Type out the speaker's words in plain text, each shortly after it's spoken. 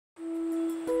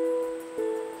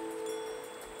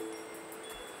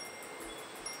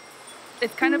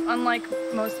It's kind of unlike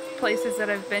most places that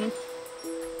I've been.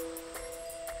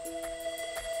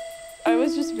 I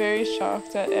was just very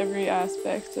shocked at every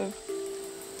aspect of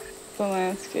the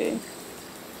landscape.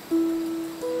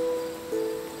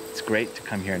 It's great to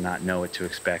come here and not know what to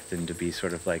expect and to be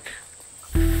sort of like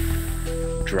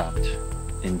dropped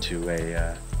into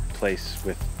a place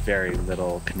with very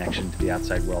little connection to the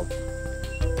outside world.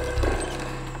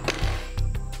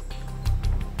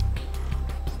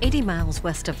 80 miles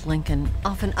west of Lincoln,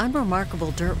 off an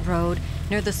unremarkable dirt road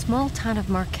near the small town of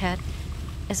Marquette,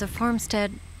 is a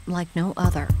farmstead like no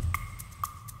other.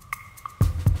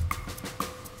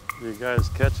 You guys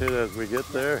catch it as we get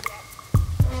there?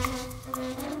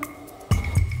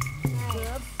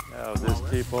 Now just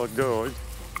keep on going.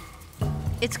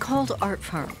 It's called Art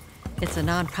Farm. It's a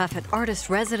nonprofit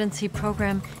artist residency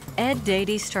program Ed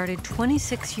Dady started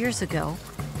 26 years ago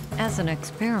as an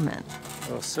experiment.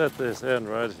 I'll set this end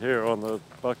right here on the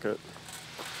bucket.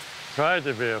 Tried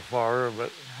to be a farmer, but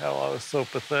hell, I was so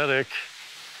pathetic.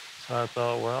 So I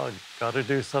thought, well, I gotta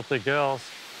do something else.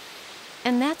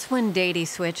 And that's when Dady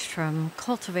switched from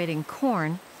cultivating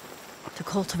corn to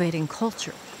cultivating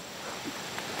culture.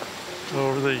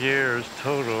 Over the years,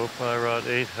 total, probably around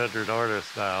 800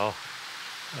 artists now.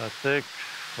 I think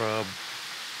from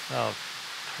about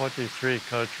 23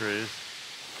 countries.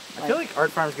 I feel like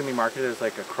Art Farm's gonna be marketed as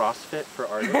like a CrossFit for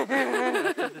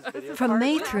artists. From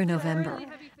May through November,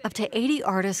 up to 80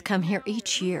 artists come here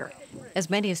each year, as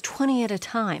many as 20 at a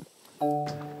time.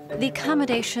 The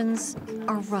accommodations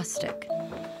are rustic.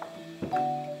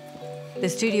 The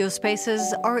studio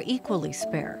spaces are equally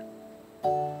spare.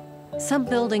 Some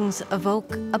buildings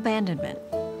evoke abandonment,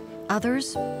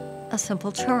 others a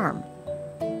simple charm.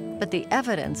 But the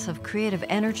evidence of creative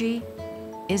energy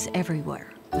is everywhere.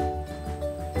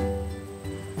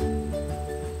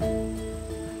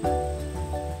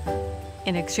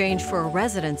 In exchange for a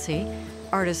residency,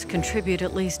 artists contribute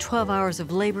at least 12 hours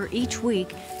of labor each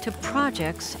week to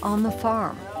projects on the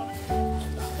farm.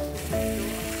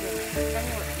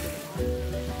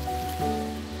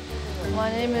 My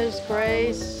name is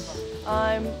Grace.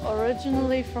 I'm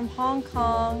originally from Hong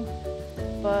Kong,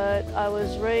 but I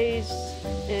was raised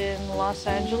in Los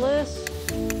Angeles.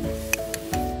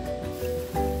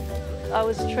 I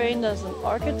was trained as an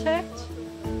architect.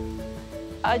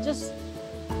 I just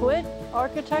quit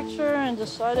architecture and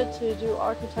decided to do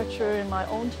architecture in my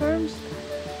own terms.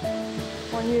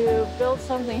 When you build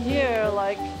something here,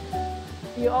 like,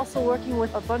 you're also working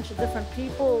with a bunch of different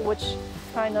people, which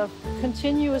kind of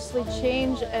continuously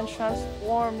change and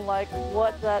transform like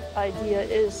what that idea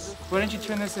is. Why don't you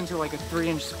turn this into like a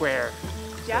 3-inch square?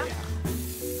 Yeah?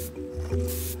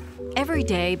 Every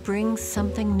day brings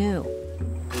something new.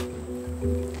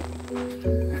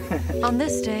 On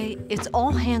this day, it's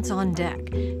all hands on deck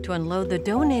to unload the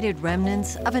donated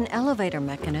remnants of an elevator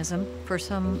mechanism for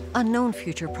some unknown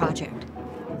future project.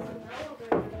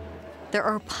 There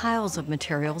are piles of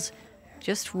materials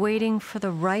just waiting for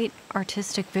the right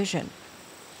artistic vision.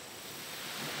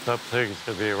 Some things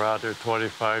could be around there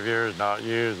 25 years, not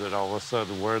used, and all of a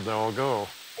sudden, where'd they all go?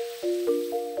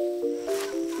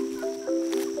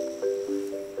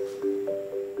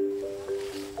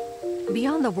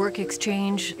 Beyond the work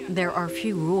exchange, there are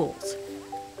few rules.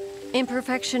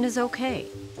 Imperfection is okay.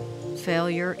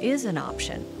 Failure is an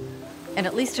option. And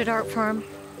at least at Art Farm,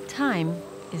 time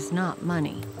is not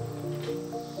money.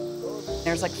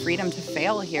 There's like freedom to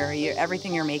fail here.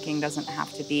 Everything you're making doesn't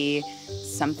have to be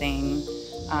something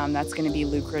that's going to be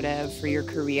lucrative for your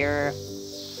career.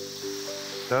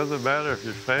 Doesn't matter if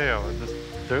you fail, just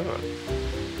do it.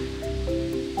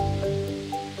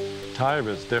 Time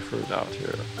is different out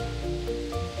here.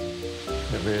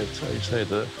 I mean, it's like you say,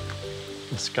 the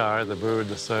sky, the moon,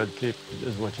 the sun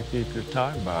is what you keep your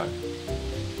time by.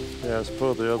 Yeah, let's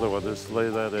pull the other one. Just lay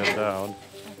that end down.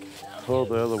 Pull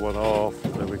the other one off,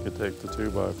 and then we can take the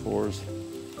 2x4s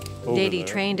over Dady there.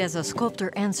 trained as a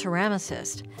sculptor and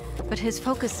ceramicist, but his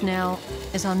focus now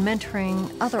is on mentoring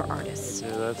other artists.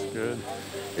 Yeah, that's good.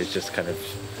 He's just kind of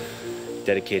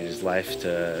dedicated his life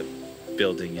to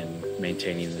building and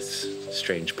maintaining this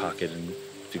strange pocket in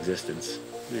existence.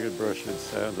 You can brush in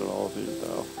sand on all of these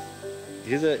now.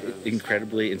 He's an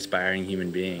incredibly inspiring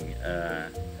human being,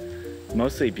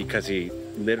 mostly because he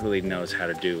literally knows how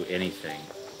to do anything.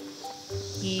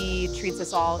 He treats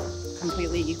us all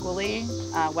completely equally,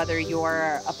 whether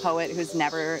you're a poet who's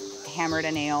never hammered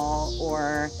a nail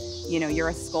or, you know, you're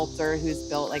a sculptor who's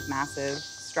built like massive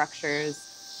structures.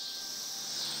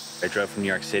 I drove from New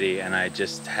York City and I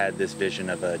just had this vision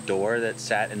of a door that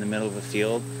sat in the middle of a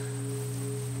field.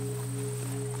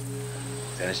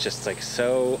 And it's just like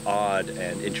so odd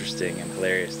and interesting and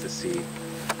hilarious to see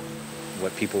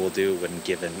what people will do when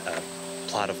given a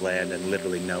plot of land and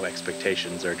literally no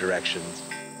expectations or directions.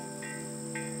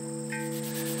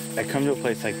 I come to a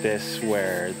place like this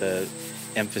where the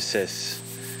emphasis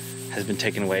has been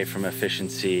taken away from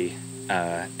efficiency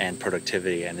and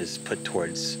productivity and is put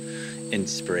towards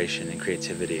inspiration and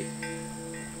creativity.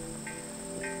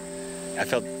 I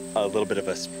felt a little bit of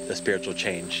a spiritual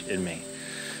change in me.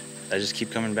 I just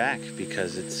keep coming back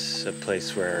because it's a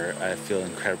place where I feel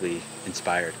incredibly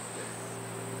inspired.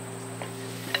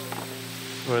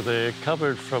 Where they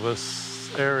covered from an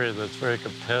area that's very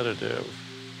competitive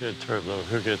in terms of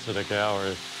who gets in a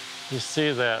gallery. You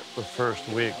see that the first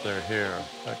week they're here.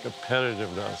 That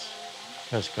competitiveness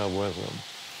has come with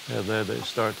them. And then they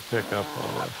start to pick up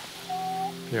on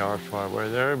the art farm, where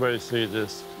everybody sees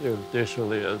this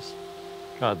initially as,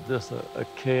 God, this a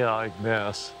chaotic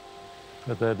mess.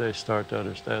 But then they start to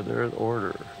understand there is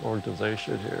order,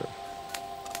 organization here.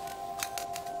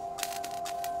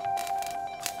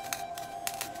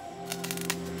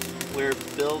 We're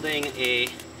building a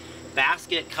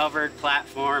basket-covered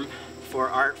platform for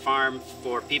Art Farm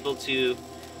for people to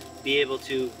be able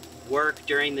to work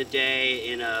during the day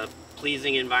in a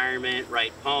pleasing environment,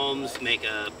 write poems, make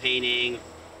a painting.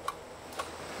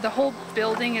 The whole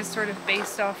building is sort of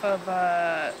based off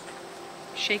of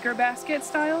shaker basket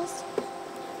styles.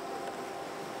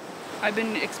 I've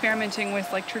been experimenting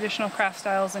with like traditional craft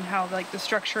styles and how like the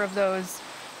structure of those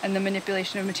and the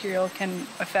manipulation of material can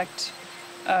affect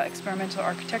experimental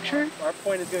architecture. Our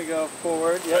point is going to go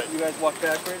forward. Yep, you guys walk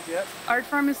backwards. Yep. Art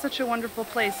Farm is such a wonderful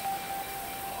place.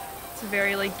 It's a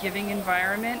very like giving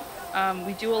environment.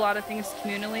 We do a lot of things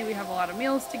communally. We have a lot of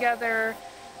meals together,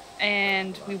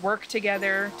 and we work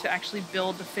together to actually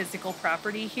build the physical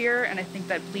property here. And I think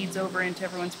that bleeds over into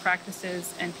everyone's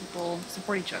practices, and people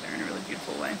support each other in a really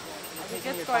beautiful way. I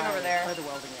think it's going over there. By the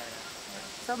welding area.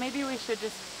 So maybe we should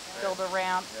just build a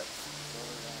ramp. Yep.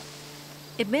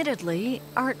 Admittedly,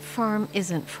 Art Farm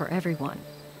isn't for everyone.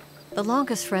 The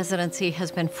longest residency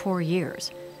has been 4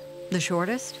 years. The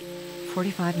shortest,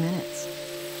 45 minutes.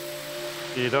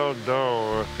 You don't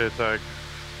know if it's like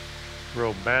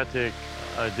romantic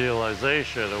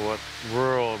idealization of what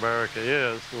rural America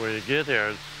is. When you get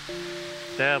here,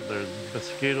 damn, there's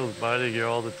mosquitoes biting you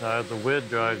all the time. The wind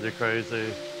drives you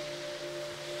crazy.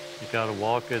 You gotta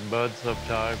walk in mud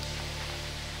sometimes.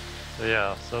 So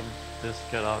yeah, some just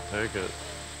cannot take it.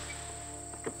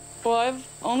 Well, I've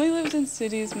only lived in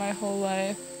cities my whole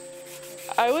life.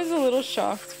 I was a little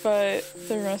shocked by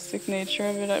the rustic nature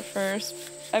of it at first.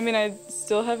 I mean, I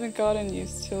still haven't gotten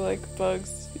used to like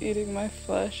bugs eating my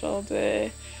flesh all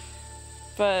day,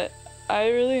 but I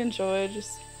really enjoy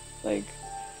just like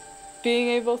being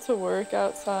able to work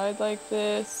outside like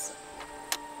this.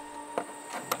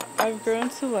 I've grown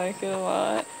to like it a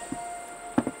lot.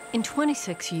 In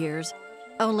 26 years,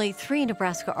 only 3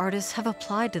 Nebraska artists have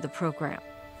applied to the program.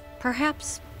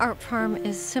 Perhaps Art Farm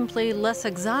is simply less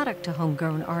exotic to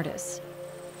homegrown artists.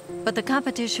 But the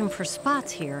competition for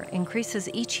spots here increases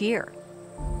each year.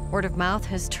 Word of mouth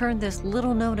has turned this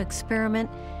little-known experiment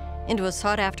into a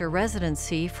sought-after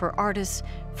residency for artists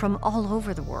from all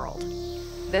over the world.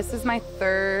 This is my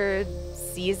 3rd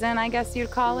season, I guess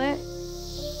you'd call it.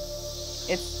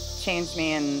 It's changed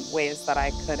me in ways that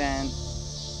I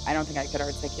don't think I could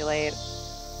articulate.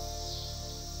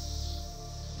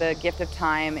 The gift of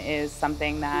time is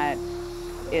something that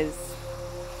is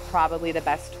probably the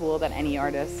best tool that any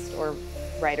artist or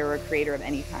writer or creator of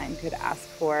any kind could ask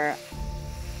for.